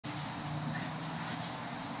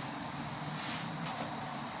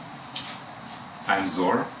I'm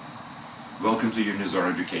Zor. Welcome to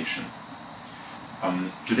Unizor Education.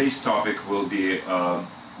 Today's topic will be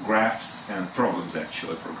graphs and problems,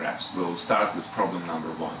 actually, for graphs. We'll start with problem number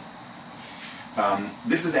 1.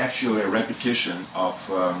 This is actually a repetition of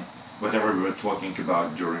whatever we were talking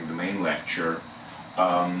about during the main lecture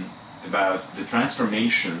about the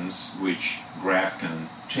transformations which graph can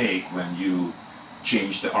take when you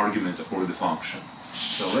change the argument or the function.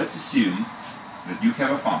 So let's assume that you have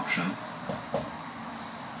a function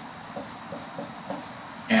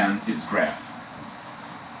and its graph.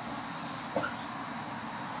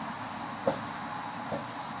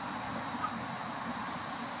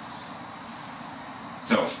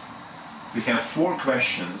 So we have 4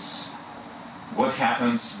 questions. What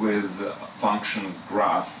happens with the function's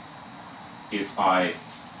graph if I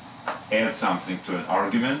add something to an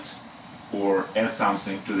argument, or add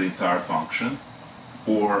something to the entire function,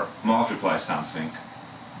 or multiply something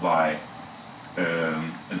by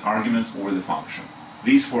an argument or the function?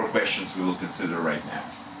 These 4 questions we will consider right now.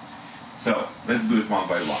 So let's do it one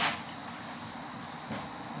by one.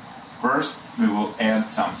 First, we will add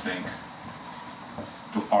something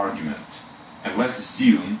to argument. And let's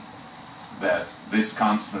assume that this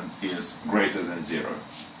constant is greater than 0.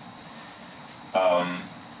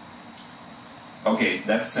 Okay,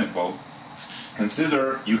 that's simple.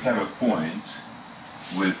 Consider you have a point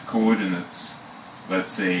with coordinates,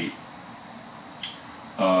 let's say,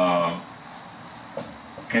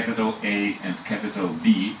 capital A and capital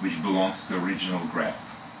B, which belongs to the original graph.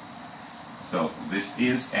 So this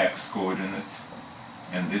is x coordinate,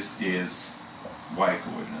 and this is y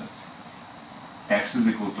coordinate. X is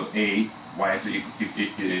equal to A, y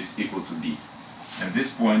is equal to B. And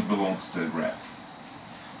this point belongs to the graph.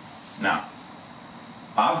 Now,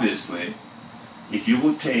 obviously, if you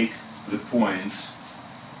would take the point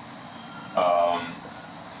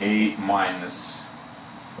A minus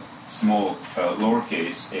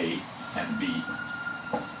lowercase a and b,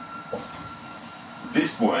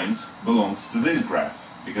 this point belongs to this graph,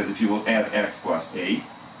 because if you will add x plus a,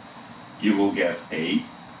 you will get a,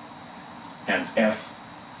 and f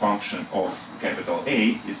function of capital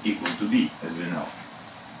A is equal to b, as we know.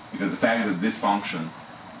 Because the fact that this function,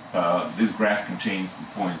 this graph contains the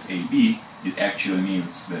point AB, it actually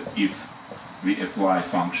means that if we apply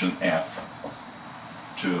function f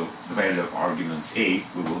to the value of argument A,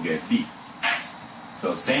 we will get B.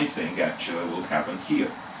 So same thing actually will happen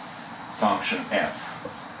here. Function f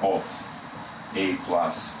of A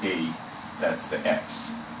plus A, that's the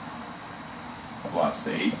x, plus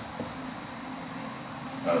A,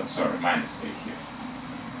 minus A here,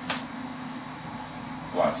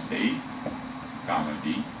 plus A, comma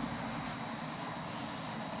B,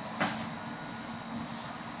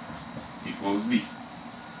 equals B.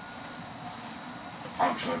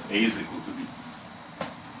 Function of A is equal to B.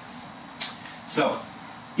 So,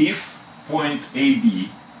 if point AB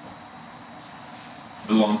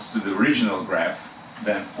belongs to the original graph,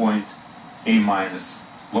 then point A minus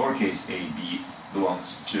lowercase ab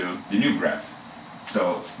belongs to the new graph.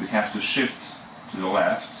 So we have to shift to the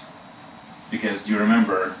left, because you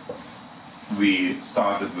remember we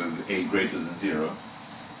started with A greater than 0.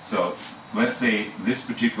 So let's say this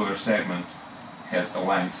particular segment has a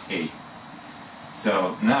length A.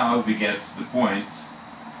 So now we get the point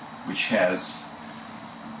which has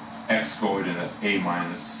x coordinate A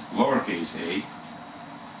minus lowercase a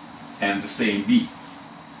and the same b.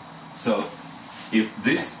 So if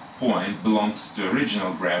this point belongs to the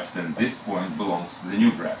original graph, then this point belongs to the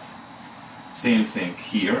new graph. Same thing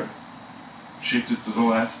here, shifted to the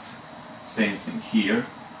left. Same thing here,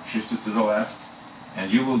 shifted to the left.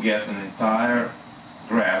 And you will get an entire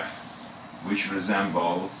graph which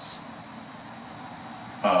resembles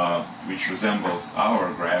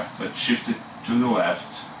our graph, but shifted to the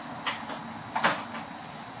left.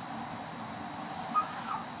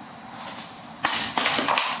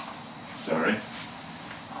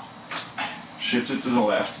 Shifted to the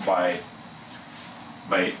left by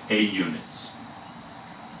a units.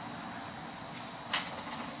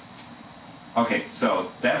 Okay,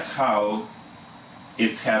 so that's how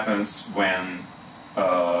it happens when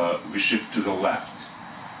we shift to the left.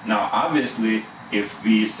 Now, obviously, if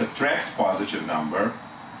we subtract positive number,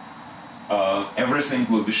 everything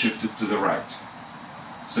will be shifted to the right.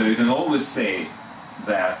 So you can always say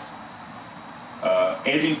that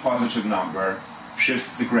adding positive number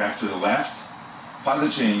shifts the graph to the left.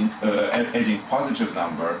 Adding positive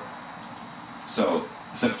number, so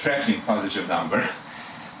subtracting positive number,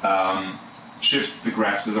 shifts the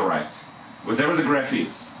graph to the right. Whatever the graph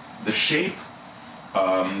is, the shape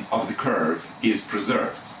of the curve is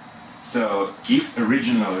preserved. So if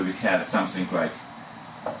originally we had something like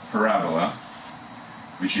parabola,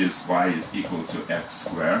 which is y is equal to x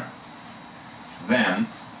squared, then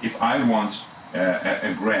if I want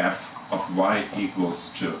a graph of y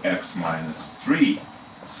equals to x minus 3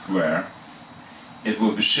 squared, it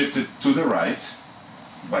will be shifted to the right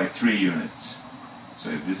by 3 units. So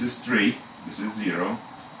if this is 3, this is 0,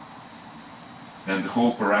 then the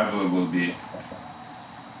whole parabola will be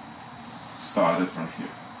started from here.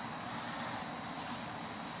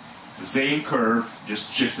 The same curve,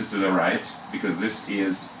 just shifted to the right, because this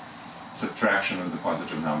is subtraction of the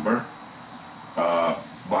positive number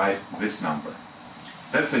by this number.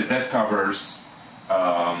 That's it. That covers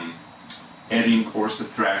adding or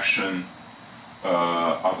subtraction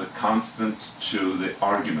of the constant to the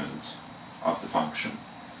argument of the function.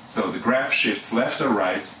 So the graph shifts left or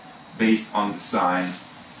right based on the sign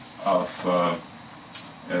of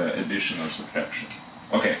addition or subtraction.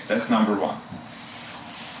 Okay, that's number one.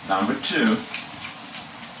 Number two,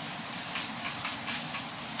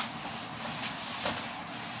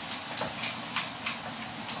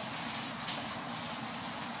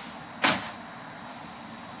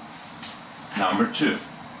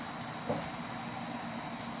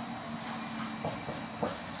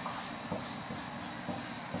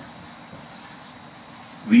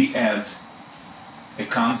 we add a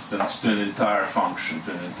constant to an entire function,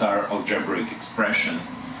 to an entire algebraic expression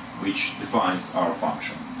which defines our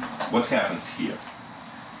function. What happens here?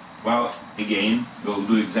 Well, again, we'll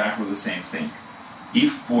do exactly the same thing.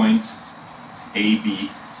 If point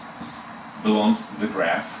AB belongs to the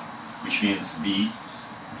graph, which means B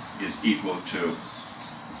is equal to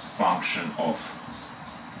function of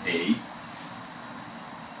A,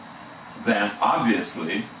 then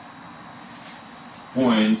obviously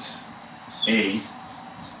point A,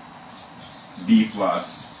 B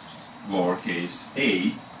plus lowercase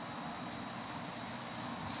a,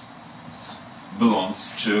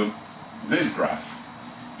 belongs to this graph.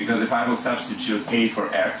 Because if I will substitute a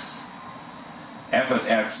for x, f at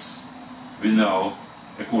x, we know,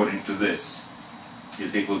 according to this,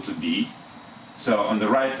 is equal to b. So on the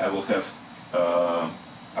right I will have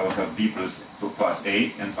b plus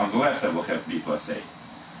a, and on the left I will have b plus a.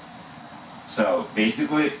 So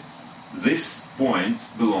basically, this point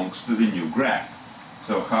belongs to the new graph.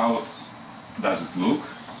 So how does it look?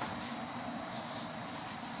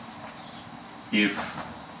 If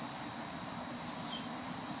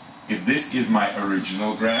this is my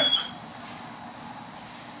original graph,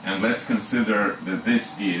 and let's consider that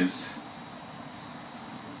this is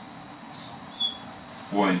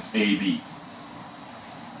point AB.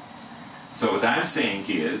 So what I'm saying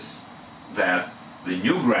is that the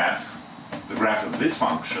new graph, the graph of this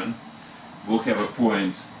function, will have a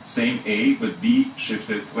point same A, but B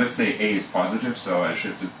shifted. Let's say A is positive, so I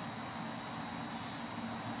shifted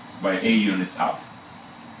by A units up.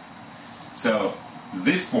 So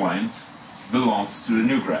this point belongs to the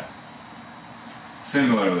new graph.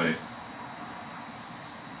 Similarly,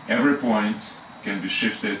 every point can be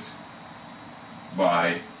shifted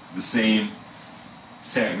by the same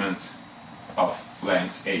segment of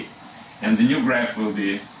length A. And the new graph will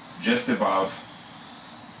be just above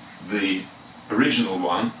the original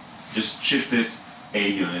one, just shifted A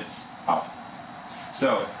units up.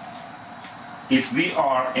 So if we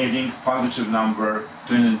are adding positive number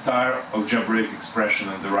to an entire algebraic expression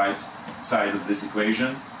on the right side of this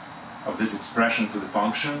equation, of this expression to the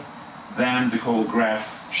function, then the whole graph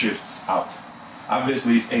shifts up.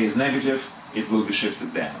 Obviously, if A is negative, it will be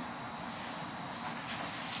shifted down.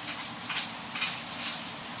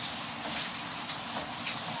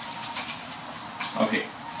 Okay,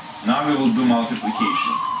 now we will do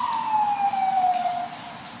multiplication.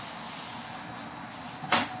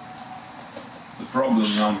 The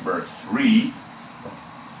problem number 3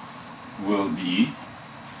 will be,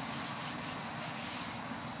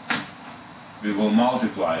 we will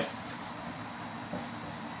multiply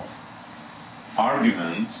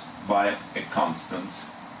argument by a constant,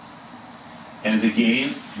 and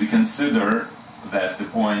again we consider that the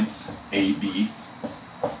point AB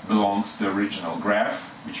belongs to the original graph,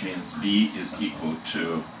 which means B is equal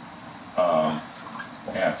to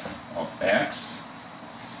f of x.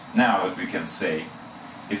 Now what we can say,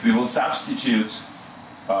 if we will substitute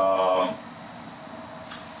A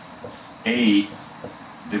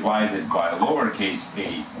divided by lowercase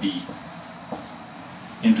a, b,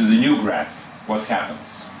 into the new graph, what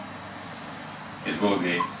happens? It will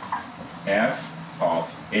be f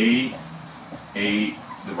of a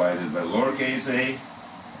divided by lowercase a.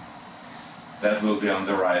 That will be on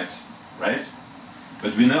the right, right?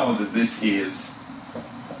 But we know that this is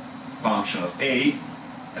function of a,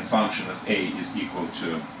 and function of a is equal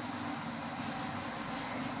to,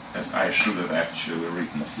 as I should have actually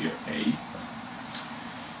written here, a.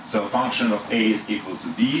 So function of a is equal to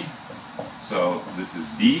b, so this is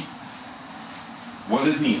b. What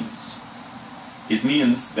it means? It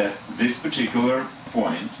means that this particular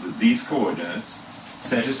point with these coordinates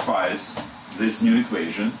satisfies this new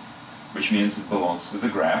equation, which means it belongs to the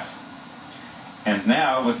graph. And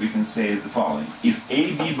now what we can say is the following. If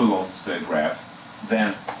AB belongs to a graph,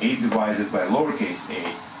 then a divided by lowercase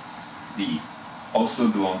a, b, also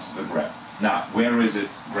belongs to the graph. Now, where is it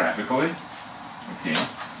graphically? Okay.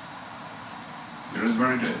 Here is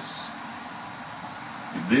where it is.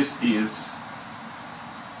 If this is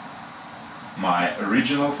my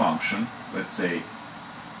original function, let's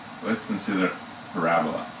consider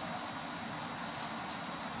parabola.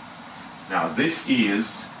 Now this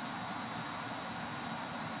is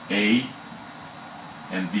A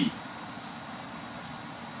and B.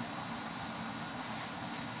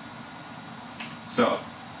 So,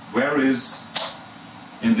 where is,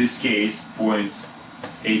 in this case, point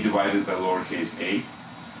A divided by lowercase a?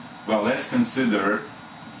 Well, let's consider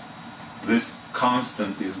this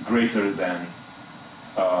constant is greater than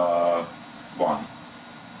 1.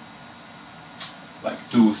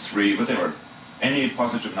 Like 2, 3, whatever. Any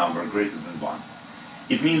positive number greater than 1.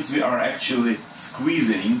 It means we are actually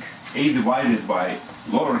squeezing a divided by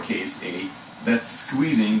lowercase a, that's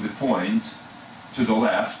squeezing the point to the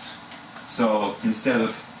left. So instead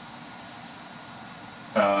of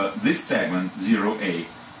this segment 0a,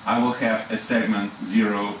 I will have a segment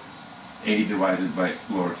 0a divided by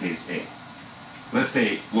lowercase a. Let's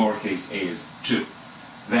say lowercase a is 2.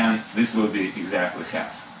 Then this will be exactly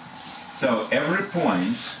half. So every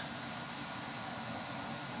point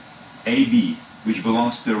AB, which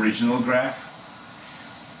belongs to the original graph,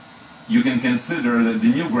 you can consider that the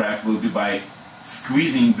new graph will be by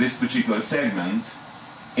squeezing this particular segment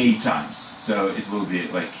a times. So it will be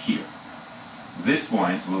like here. This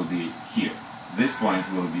point will be here. This point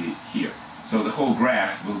will be here. So the whole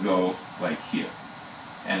graph will go like here.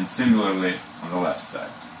 And similarly on the left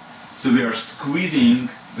side. So we are squeezing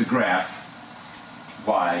the graph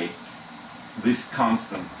by this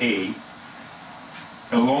constant a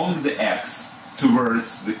along the x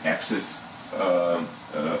towards the axis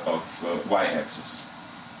of y-axis.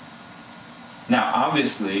 Now,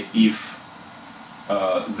 obviously, if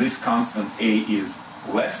this constant a is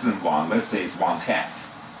less than 1, let's say it's 1/2,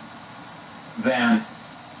 then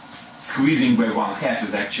squeezing by 1/2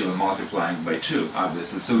 is actually multiplying by 2,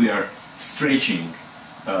 obviously. So we are stretching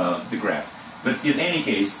the graph. But in any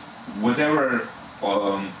case, whatever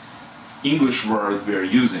English word we're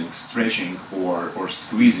using, stretching or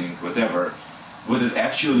squeezing, whatever, what it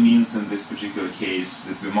actually means in this particular case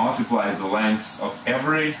that we multiply the lengths of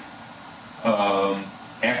every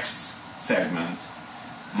x segment,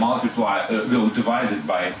 we will divide it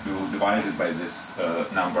by this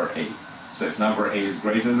number a. So if number a is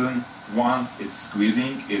greater than 1, it's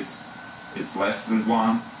squeezing. It's less than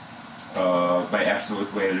 1, by absolute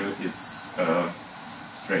value, it's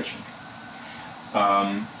stretching.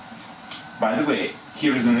 By the way,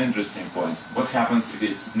 here is an interesting point. What happens if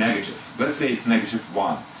it's negative? Let's say it's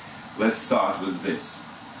 -1. Let's start with this.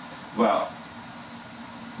 Well,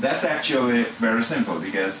 that's actually very simple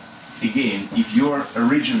because, again, if your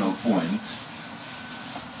original point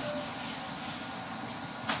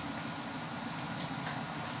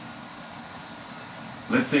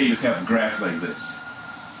let's say you have a graph like this.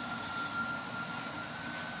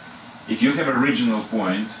 If you have original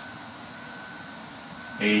point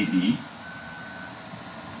AB,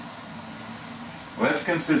 let's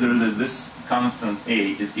consider that this constant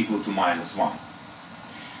a is equal to -1.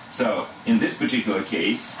 So in this particular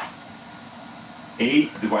case, a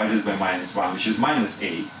divided by -1, which is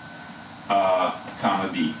 -a, comma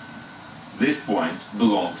b, this point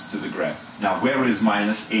belongs to the graph. Now where is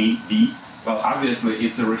 -ab? Well, obviously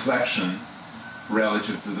it's a reflection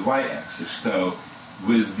relative to the y-axis. So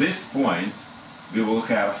with this point, we will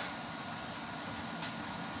have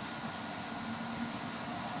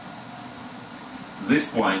this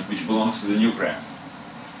point which belongs to the new graph.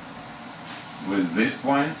 With this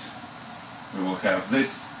point, we will have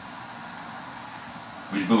this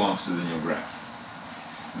which belongs to the new graph.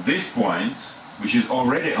 This point, which is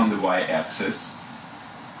already on the y-axis,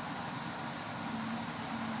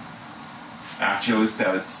 actually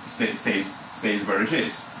stays where it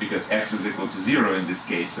is, because x is equal to 0 in this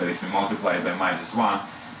case. So if we multiply by -1,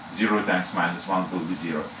 0 times -1 will be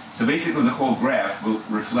 0. So basically the whole graph will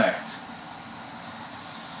reflect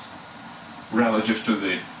relative to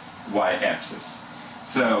the y-axis.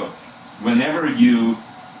 So whenever you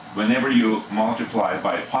whenever you multiply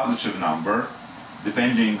by a positive number,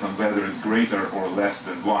 depending on whether it's greater or less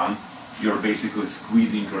than 1, you're basically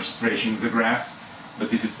squeezing or stretching the graph.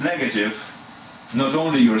 But if it's negative, not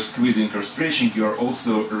only you're squeezing or stretching, you're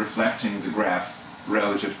also reflecting the graph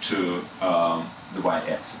relative to the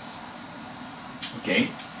y-axis.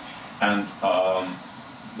 Okay? And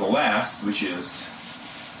the last, which is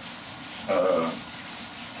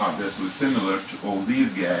obviously similar to all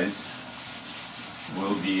these guys,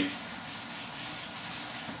 will be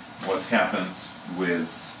what happens with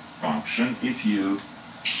function if you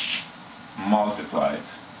multiply it.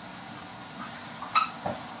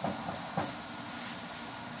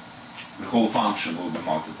 The whole function will be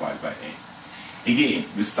multiplied by a. Again,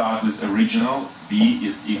 we start with original. B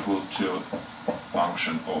is equal to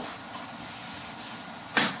function of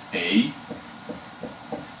a.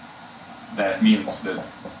 That means that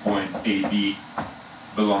point AB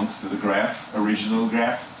belongs to the graph, original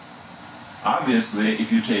graph. Obviously,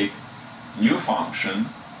 if you take new function,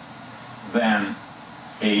 then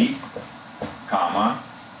a, comma,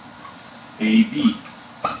 AB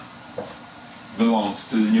belongs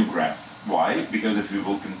to the new graph. Why? Because if we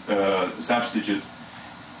will substitute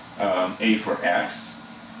a for x,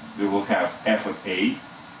 we will have f of a,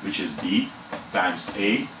 which is b, times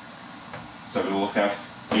a. So we will have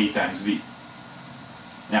a times b.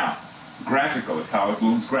 Now, graphically, how it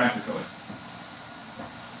looks graphically.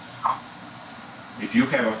 If you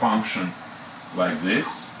have a function like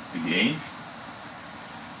this, again,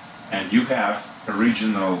 and you have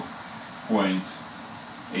original point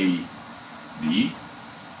a, b,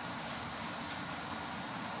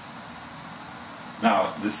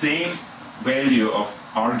 now the same value of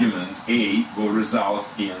argument a will result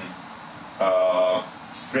in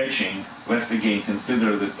stretching. Let's again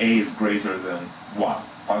consider that a is greater than 1,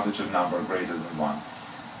 positive number greater than 1,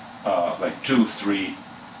 like 2, 3.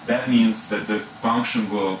 That means that the function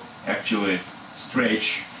will actually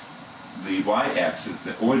stretch the y-axis,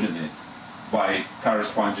 the ordinate, by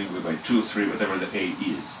correspondingly by 2, 3, whatever the a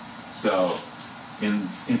is. So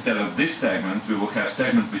instead of this segment, we will have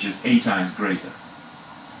segment which is a times greater.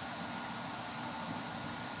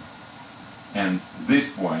 And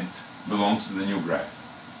this point belongs to the new graph.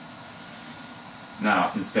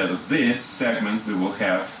 Now, instead of this segment, we will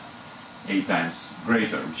have a times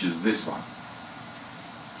greater, which is this one.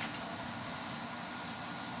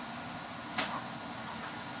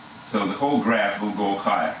 So the whole graph will go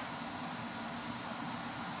higher.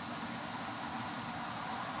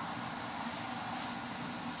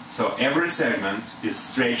 So every segment is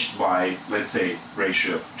stretched by, let's say,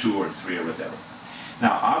 ratio of 2 or 3 or whatever.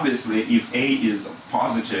 Now, obviously, if a is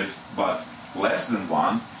positive but less than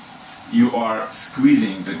 1, you are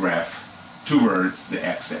squeezing the graph towards the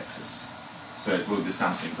x-axis. So it will be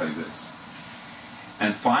something like this.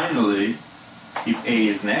 And finally, if a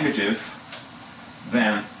is negative,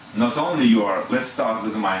 then not only you are, let's start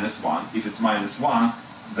with a -1. If it's -1,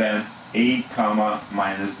 then a comma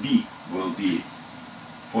minus b will be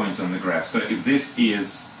point on the graph. So if this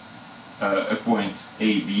is a point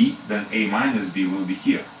AB, then a minus b will be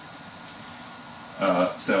here.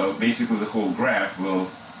 So basically the whole graph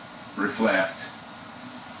will reflect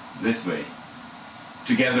this way.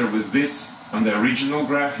 Together with this on the original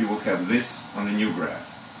graph, you will have this on the new graph.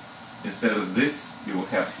 Instead of this, you will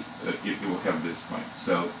have this point.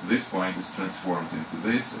 So this point is transformed into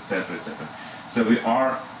this, etc., etc. So we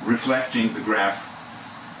are reflecting the graph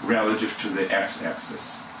relative to the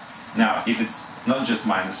x-axis. Now, if it's not just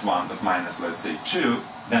 -1, but minus, let's say, 2,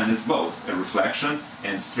 then it's both a reflection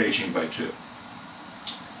and stretching by 2.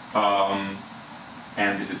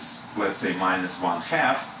 And if it's, let's say,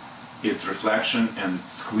 -1/2, it's reflection and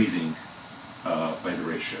squeezing by the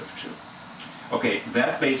ratio of 2. Okay,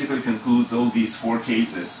 that basically concludes all these 4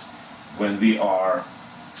 cases when we are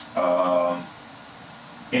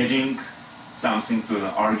adding something to an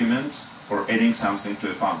argument or adding something to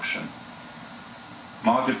a function,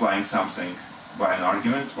 multiplying something by an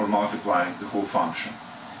argument or multiplying the whole function.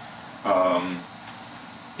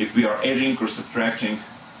 If we are adding or subtracting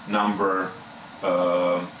number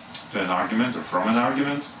to an argument or from an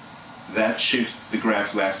argument, that shifts the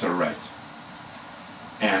graph left or right.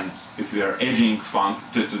 And if we are adding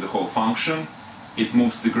to the whole function, it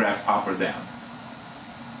moves the graph up or down.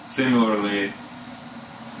 Similarly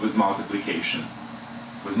with multiplication.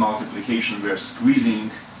 With multiplication, we are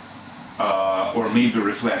squeezing or maybe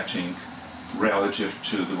reflecting relative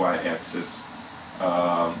to the y-axis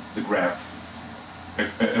the graph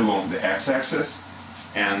along the x-axis.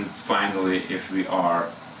 And finally, if we are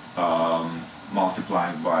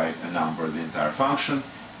multiplying by a number the entire function,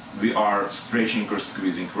 we are stretching or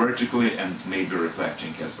squeezing vertically and maybe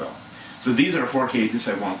reflecting as well. So these are 4 cases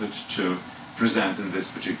I wanted to present in this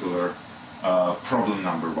particular problem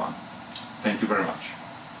number 1. Thank you very much.